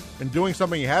Mahomes in doing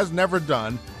something he has never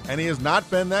done, and he has not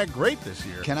been that great this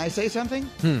year. Can I say something?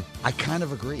 I kind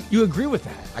of agree. You agree with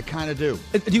that? I kind of do.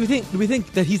 Do we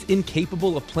think that he's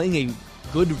incapable of playing a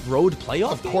good road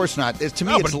playoff? Of course not. To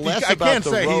me, it's less about I can't the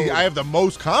say road I have the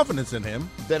most confidence in him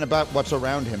than about what's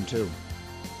around him too.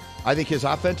 I think his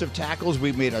offensive tackles.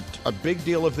 We made a big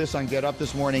deal of this on Get Up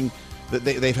this morning.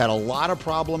 They've had a lot of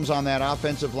problems on that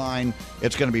offensive line.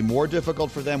 It's going to be more difficult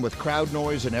for them with crowd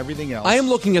noise and everything else. I am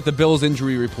looking at the Bills'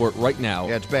 injury report right now.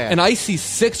 Yeah, it's bad. And I see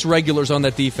 6 regulars on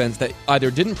that defense that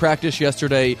either didn't practice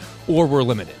yesterday or were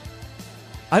limited.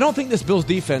 I don't think this Bills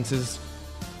defense is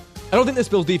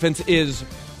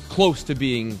close to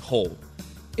being whole.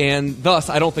 And thus,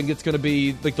 I don't think it's going to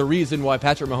be like the reason why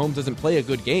Patrick Mahomes doesn't play a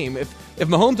good game. If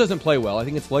Mahomes doesn't play well, I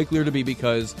think it's likelier to be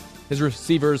because his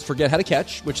receivers forget how to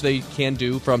catch, which they can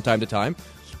do from time to time.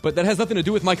 But that has nothing to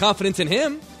do with my confidence in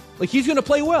him. Like, he's going to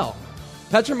play well.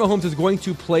 Patrick Mahomes is going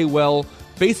to play well,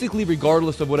 basically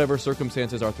regardless of whatever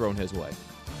circumstances are thrown his way.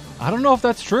 I don't know if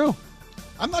that's true.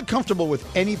 I'm not comfortable with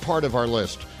any part of our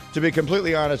list, to be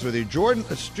completely honest with you.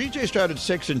 C.J. Stroud at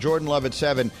 6 and Jordan Love at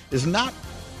 7 is not...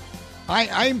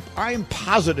 I'm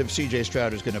positive C.J.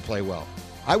 Stroud is going to play well.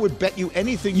 I would bet you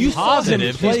anything. You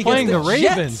positive? He's playing the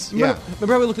Ravens. Yeah.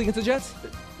 Remember how we looked against the Jets?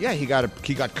 Yeah, he got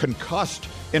concussed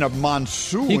in a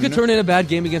monsoon. He could turn in a bad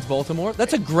game against Baltimore.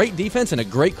 That's a great defense and a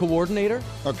great coordinator.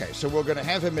 Okay, so we're going to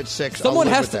have him at 6. Someone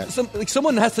has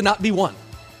to not be 1.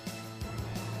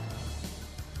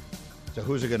 So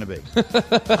who's it going to be?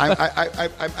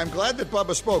 I'm glad that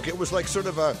Bubba spoke. It was like sort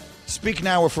of a speak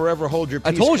now or forever hold your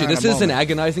peace. I told you, this is moment. an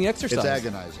agonizing exercise. It's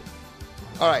agonizing.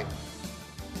 All right.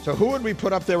 So who would we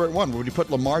put up there at 1? Would we put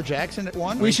Lamar Jackson at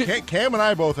 1? Cam and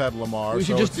I both had Lamar,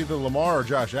 so it's either Lamar or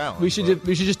Josh Allen. We should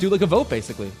just do like a vote,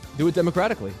 basically. Do it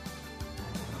democratically.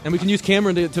 And we can use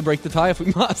Cameron to break the tie if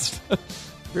we must.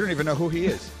 We don't even know who he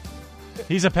is.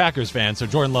 He's a Packers fan, so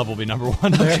Jordan Love will be number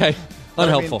 1. Okay.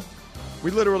 Unhelpful. I mean,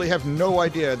 we literally have no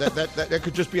idea that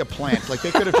could just be a plant. Like they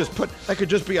could have just that could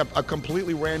just be a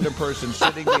completely random person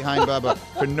sitting behind Bubba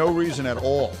for no reason at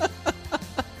all.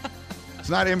 It's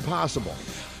not impossible.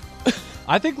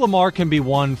 I think Lamar can be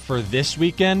 1 for this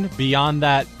weekend. Beyond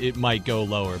that, it might go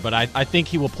lower. But I think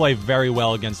he will play very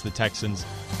well against the Texans,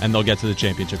 and they'll get to the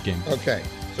championship game. Okay,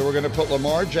 so we're going to put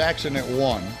Lamar Jackson at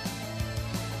 1.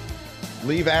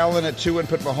 Leave Allen at 2 and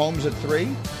put Mahomes at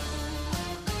 3.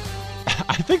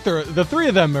 I think the three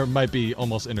of them might be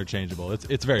almost interchangeable.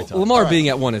 It's very tough. Lamar being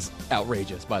at 1 is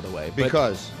outrageous, by the way.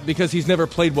 Because he's never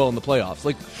played well in the playoffs.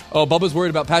 Like, Bubba's worried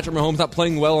about Patrick Mahomes not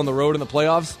playing well on the road in the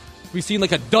playoffs. We've seen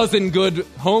like a dozen good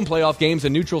home playoff games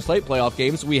and neutral site playoff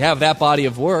games. We have that body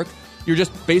of work. You're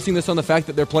just basing this on the fact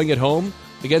that they're playing at home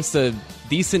against a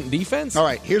decent defense? All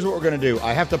right, here's what we're going to do.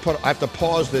 I have to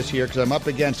pause this here because I'm up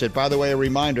against it. By the way, a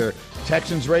reminder,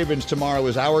 Texans-Ravens tomorrow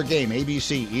is our game.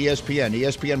 ABC, ESPN,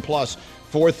 ESPN Plus,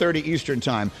 4:30 Eastern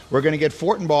Time. We're going to get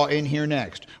Fortenbaugh in here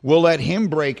next. We'll let him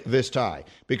break this tie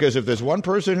because if there's one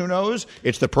person who knows,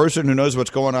 it's the person who knows what's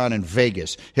going on in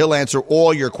Vegas. He'll answer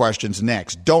all your questions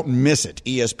next. Don't miss it,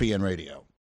 ESPN Radio.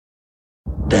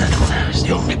 Death is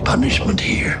the only punishment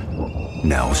here.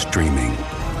 Now streaming,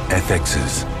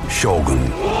 FX's Shogun.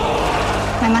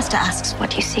 My master asks,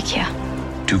 what you seek here?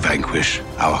 To vanquish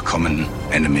our common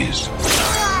enemies.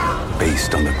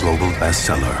 Based on the global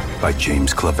bestseller by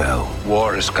James Clavell.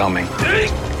 War is coming.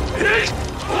 The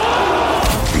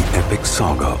epic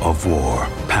saga of war,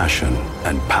 passion,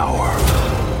 and power.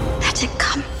 Let it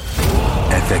come.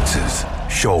 FX's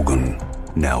Shogun.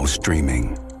 Now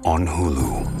streaming on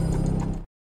Hulu.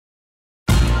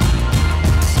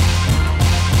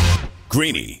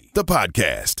 Greeny, the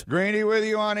podcast. Greeny with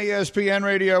you on ESPN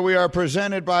Radio. We are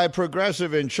presented by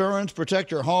Progressive Insurance.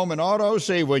 Protect your home and auto.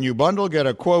 Save when you bundle. Get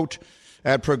a quote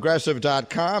at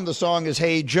Progressive.com. The song is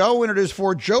Hey Joe, and it is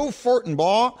for Joe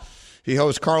Fortenbaugh. He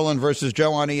hosts Carlin versus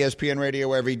Joe on ESPN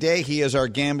Radio every day. He is our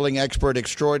gambling expert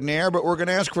extraordinaire, but we're going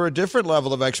to ask for a different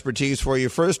level of expertise for you.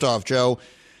 First off, Joe,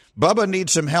 Bubba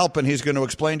needs some help, and he's going to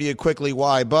explain to you quickly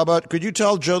why. Bubba, could you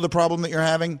tell Joe the problem that you're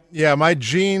having? Yeah, my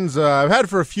jeans, I've had it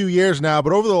for a few years now,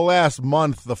 but over the last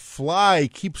month, the fly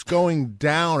keeps going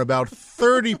down about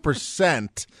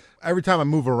 30% every time I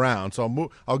move around. So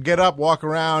I'll get up, walk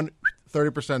around,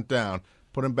 30% down.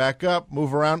 Put him back up,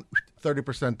 move around,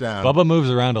 30% down. Bubba moves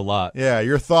around a lot. Yeah,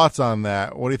 your thoughts on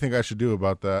that? What do you think I should do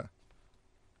about that?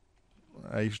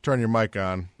 You should turn your mic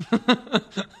on.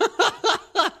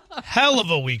 Hell of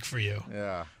a week for you.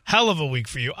 Yeah. Hell of a week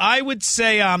for you. I would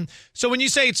say, so when you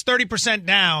say it's 30%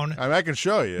 down. I can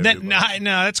show you. No,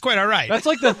 that's quite all right. That's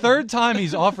like the third time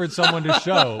he's offered someone to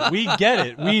show. We get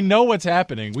it. We know what's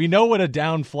happening. We know what a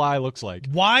down fly looks like.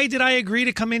 Why did I agree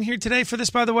to come in here today for this,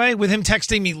 by the way? With him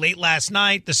texting me late last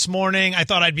night, this morning, I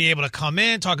thought I'd be able to come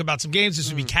in, talk about some games. This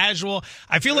would be casual.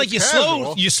 I feel like you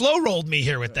slow rolled me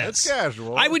here with this. It's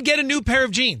casual. I would get a new pair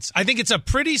of jeans. I think it's a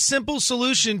pretty simple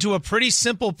solution to a pretty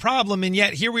simple problem, and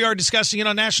yet here we are discussing it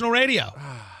on national radio.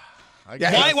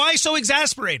 Why so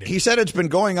exasperated? He said it's been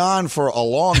going on for a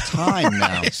long time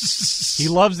now. He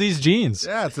loves these jeans.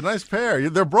 Yeah, it's a nice pair.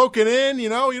 They're broken in, you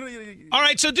know. All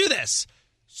right, so do this.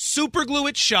 Super glue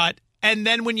it shut, and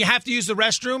then when you have to use the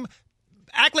restroom,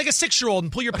 act like a 6-year-old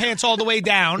and pull your pants all the way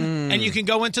down, and you can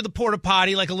go into the porta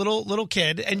potty like a little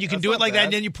kid, and you can do it like that,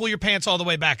 and then you pull your pants all the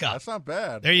way back up. That's not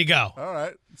bad. There you go. All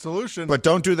right, solution. But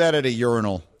don't do that at a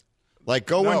urinal. Like,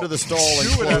 go into the stall and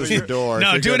close the door.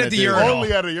 No, do it at the urinal.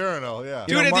 Only at a urinal, yeah.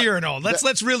 Do it at the urinal.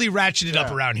 Let's really ratchet it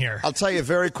up around here. I'll tell you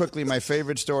very quickly my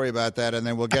favorite story about that, and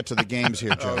then we'll get to the games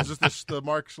here, Joe. Is this the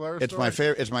Mark Schlereth It's story? my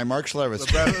favorite. It's my Mark Schlereth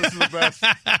story. This is the best.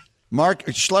 Mark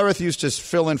Schlereth used to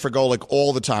fill in for Golick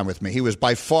all the time with me. He was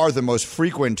by far the most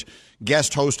frequent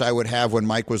guest host I would have when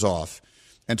Mike was off.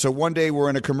 And so one day we're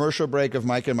in a commercial break of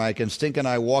Mike, and Stink and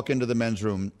I walk into the men's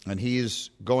room, and he's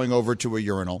going over to a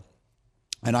urinal.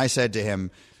 And I said to him,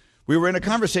 we were in a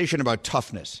conversation about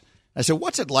toughness. I said,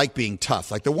 what's it like being tough?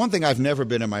 Like, the one thing I've never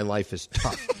been in my life is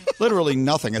tough. Literally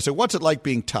nothing. I said, what's it like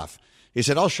being tough? He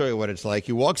said, I'll show you what it's like.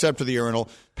 He walks up to the urinal,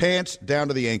 pants down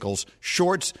to the ankles,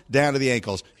 shorts down to the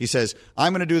ankles. He says,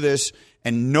 I'm going to do this,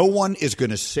 and no one is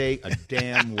going to say a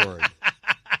damn word.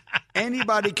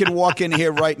 Anybody can walk in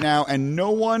here right now, and no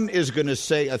one is going to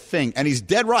say a thing. And he's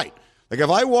dead right. Like, if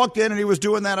I walked in and he was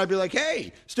doing that, I'd be like,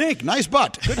 hey, Stink, nice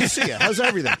butt. Good to see you. How's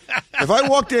everything? If I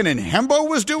walked in and Hembo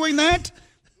was doing that,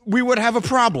 we would have a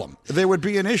problem. There would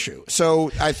be an issue. So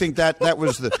I think that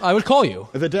was the... I would call you.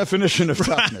 The definition of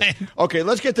toughness. Right. Okay,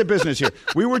 let's get to business here.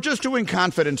 We were just doing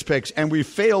confidence picks, and we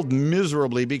failed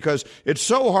miserably because it's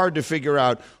so hard to figure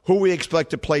out who we expect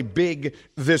to play big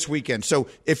this weekend. So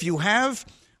if you have...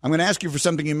 I'm going to ask you for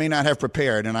something you may not have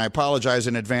prepared, and I apologize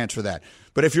in advance for that.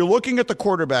 But if you're looking at the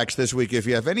quarterbacks this week, if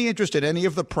you have any interest in any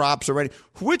of the props or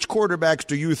which quarterbacks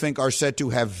do you think are set to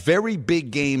have very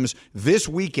big games this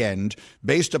weekend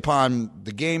based upon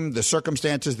the game, the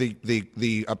circumstances,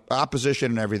 the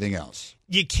opposition, and everything else?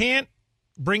 You can't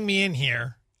bring me in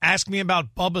here ask me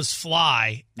about Bubba's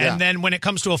fly, and then when it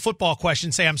comes to a football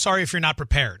question, say, I'm sorry if you're not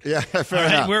prepared. Yeah, fair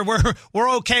enough.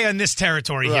 We're okay on this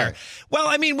territory here. Well,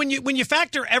 I mean, when you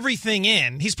factor everything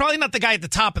in, he's probably not the guy at the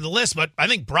top of the list, but I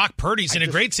think Brock Purdy's in a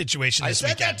great situation this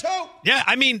weekend. I said that too. Yeah,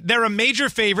 I mean, they're a major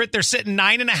favorite. They're sitting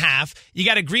 9.5. You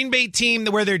got a Green Bay team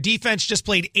where their defense just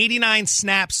played 89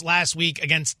 snaps last week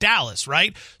against Dallas,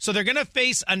 right? So they're going to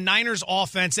face a Niners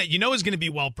offense that you know is going to be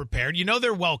well prepared. You know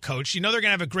they're well coached. You know they're going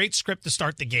to have a great script to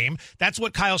start the game. That's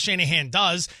what Kyle Shanahan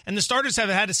does. And the starters have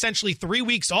had essentially 3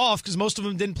 weeks off because most of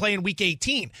them didn't play in week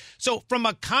 18. So from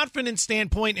a confidence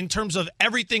standpoint in terms of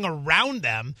everything around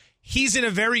them, he's in a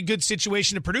very good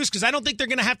situation to produce because I don't think they're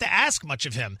going to have to ask much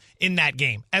of him in that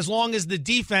game as long as the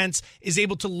defense is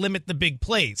able to limit the big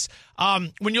plays.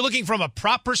 When you're looking from a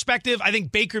prop perspective, I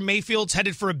think Baker Mayfield's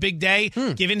headed for a big day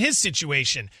given his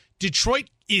situation. Detroit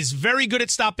is very good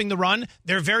at stopping the run.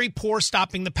 They're very poor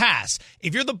stopping the pass.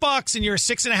 If you're the Bucs and you're a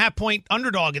 6.5-point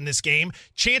underdog in this game,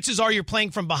 chances are you're playing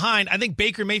from behind. I think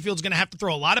Baker Mayfield's going to have to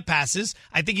throw a lot of passes.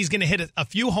 I think he's going to hit a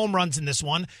few home runs in this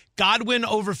one. Godwin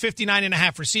over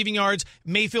 59.5 receiving yards.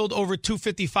 Mayfield over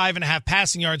 255.5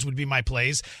 passing yards would be my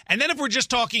plays. And then if we're just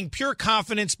talking pure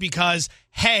confidence because,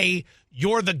 hey,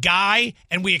 you're the guy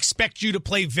and we expect you to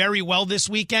play very well this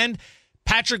weekend,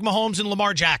 Patrick Mahomes and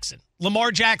Lamar Jackson.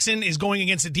 Lamar Jackson is going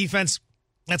against a defense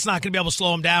that's not going to be able to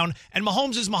slow him down. And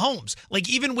Mahomes is Mahomes. Like,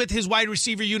 even with his wide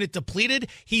receiver unit depleted,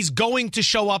 he's going to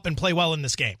show up and play well in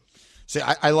this game. See,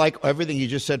 I like everything you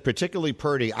just said, particularly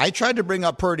Purdy. I tried to bring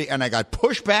up Purdy, and I got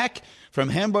pushback from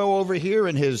Hembo over here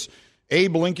in his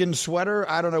Abe Lincoln sweater.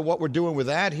 I don't know what we're doing with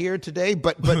that here today,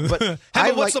 but Hembo,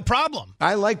 what's the problem?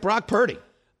 I like Brock Purdy.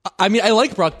 I mean, I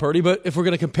like Brock Purdy, but if we're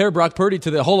going to compare Brock Purdy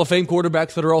to the Hall of Fame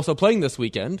quarterbacks that are also playing this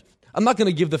weekend, I'm not going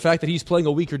to give the fact that he's playing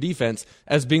a weaker defense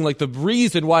as being like the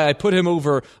reason why I put him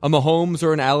over a Mahomes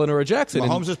or an Allen or a Jackson.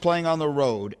 Mahomes is playing on the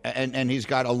road, and he's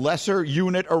got a lesser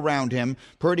unit around him.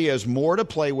 Purdy has more to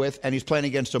play with, and he's playing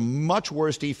against a much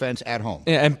worse defense at home.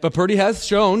 But Purdy has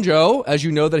shown, Joe, as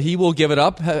you know, that he will give it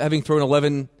up, having thrown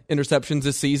 11 interceptions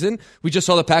this season. We just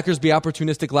saw the Packers be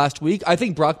opportunistic last week. I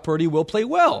think Brock Purdy will play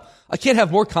well. I can't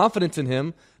have more confidence in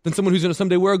him than someone who's going to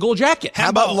someday wear a gold jacket. How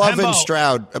about Love and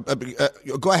Stroud?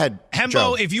 Go ahead, Hembo,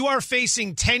 Joe. If you are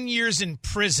facing 10 years in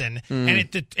prison and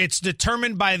it's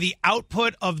determined by the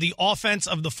output of the offense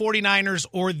of the 49ers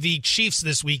or the Chiefs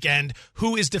this weekend,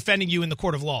 who is defending you in the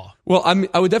court of law? Well,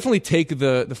 I would definitely take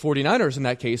the 49ers in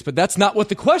that case, but that's not what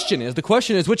the question is. The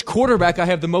question is which quarterback I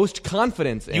have the most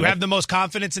confidence in. You have the most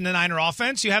confidence in the Niner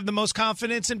offense? You have the most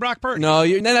confidence in Brock Purdy? No,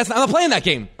 I'm not playing that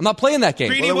game. I'm not playing that game.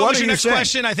 Greedy, what was your next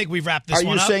question? I think we've wrapped this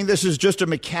one up. Saying this is just a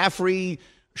McCaffrey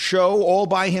show all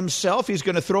by himself? He's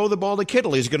going to throw the ball to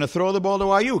Kittle. He's going to throw the ball to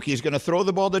Ayuk. He's going to throw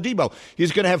the ball to Debo.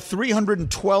 He's going to have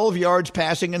 312 yards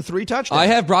passing and 3 touchdowns. I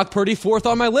have Brock Purdy 4th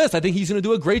on my list. I think he's going to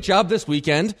do a great job this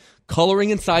weekend, coloring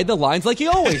inside the lines like he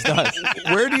always does.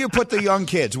 Where do you put the young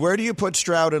kids? Where do you put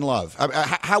Stroud and Love?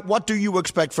 What do you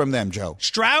expect from them, Joe?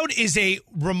 Stroud is a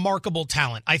remarkable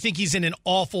talent. I think he's in an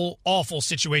awful, awful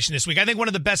situation this week. I think one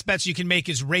of the best bets you can make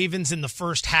is Ravens in the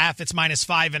first half. It's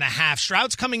 -5.5.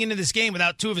 Stroud's coming into this game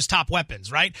without 2 of his top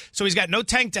weapons, right? So he's got no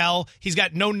Tank Dell. He's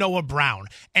got no Noah Brown.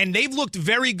 And they've looked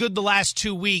very good the last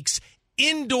 2 weeks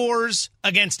indoors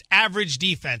against average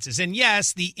defenses. And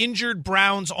yes, the injured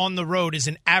Browns on the road is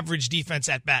an average defense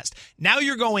at best. Now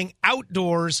you're going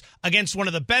outdoors against one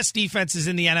of the best defenses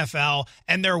in the NFL,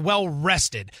 and they're well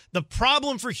rested. The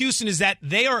problem for Houston is that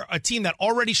they are a team that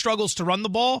already struggles to run the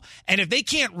ball, and if they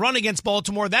can't run against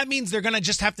Baltimore, that means they're going to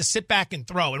just have to sit back and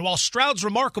throw. And while Stroud's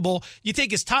remarkable, you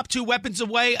take his top 2 weapons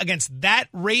away against that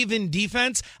Raven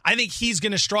defense, I think he's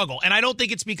going to struggle. And I don't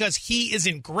think it's because he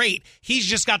isn't great. He's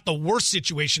just got the worst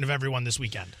situation of everyone this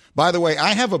weekend. By the way,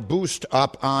 I have a boost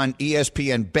up on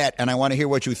ESPN Bet, and I want to hear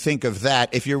what you think of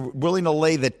that. If you're willing to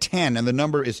lay the 10, and the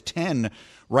number is 10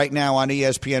 right now on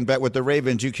ESPN Bet with the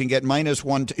Ravens, you can get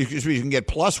you can get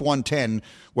plus 110,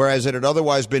 whereas it had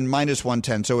otherwise been minus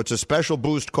 110. So it's a special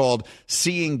boost called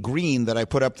Seeing Green that I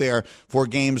put up there for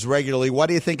games regularly. What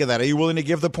do you think of that? Are you willing to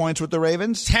give the points with the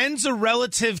Ravens? 10's a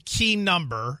relative key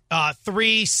number.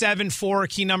 3, 7, 4 are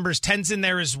key numbers. 10's in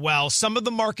there as well. Some of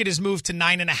the market has moved to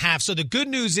 9.5. So the good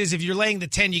news is if you're laying the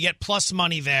 10, you get plus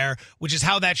money there, which is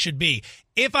how that should be.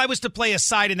 If I was to play a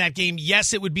side in that game,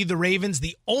 yes, it would be the Ravens.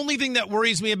 The only thing that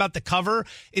worries me about the cover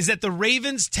is that the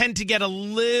Ravens tend to get a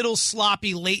little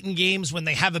sloppy late in games when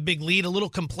they have a big lead, a little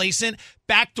complacent.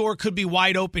 Backdoor could be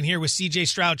wide open here with C.J.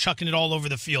 Stroud chucking it all over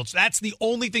the field. So that's the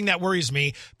only thing that worries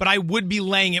me, but I would be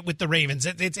laying it with the Ravens.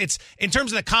 It's in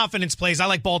terms of the confidence plays, I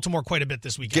like Baltimore quite a bit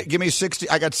this weekend. Give me 60.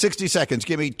 I got 60 seconds.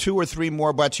 Give me 2 or 3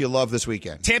 more bets you love this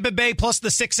weekend. Tampa Bay plus the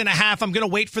 6.5. I'm going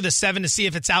to wait for the 7 to see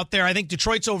if it's out there. I think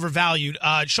Detroit's overvalued.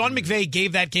 Sean McVay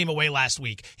gave that game away last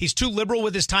week. He's too liberal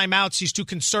with his timeouts. He's too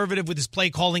conservative with his play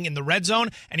calling in the red zone,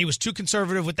 and he was too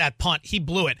conservative with that punt. He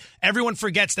blew it. Everyone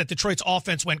forgets that Detroit's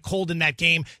offense went cold in that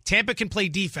game. Tampa can play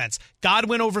defense.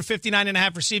 Godwin over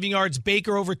 59.5 receiving yards,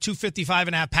 Baker over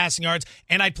 255.5 passing yards,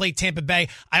 and I'd play Tampa Bay.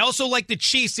 I also like the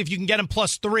Chiefs if you can get them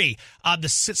plus 3. The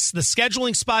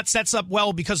scheduling spot sets up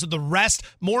well because of the rest.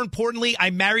 More importantly,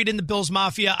 I married in the Bills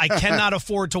Mafia. I cannot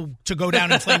afford to go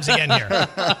down in flames again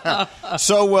here.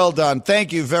 So well done.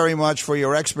 Thank you very much for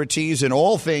your expertise in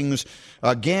all things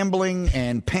gambling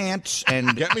and pants.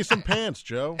 And get me some pants,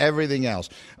 Joe. Everything else.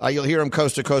 You'll hear him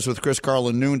coast to coast with Chris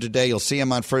Carlin noon today. You'll see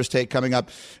him on First Take coming up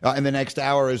in the next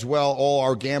hour as well. All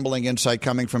our gambling insight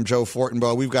coming from Joe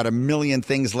Fortenbaugh. We've got a million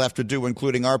things left to do,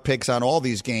 including our picks on all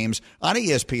these games on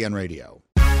ESPN Radio.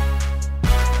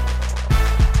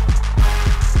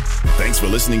 Thanks for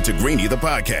listening to Greeny the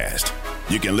podcast.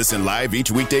 You can listen live each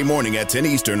weekday morning at 10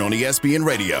 Eastern on ESPN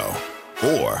Radio.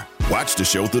 Or watch the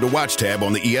show through the Watch tab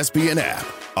on the ESPN app.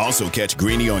 Also catch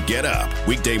Greeny on Get Up,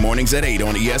 weekday mornings at 8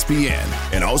 on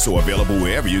ESPN. And also available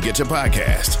wherever you get your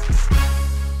podcast.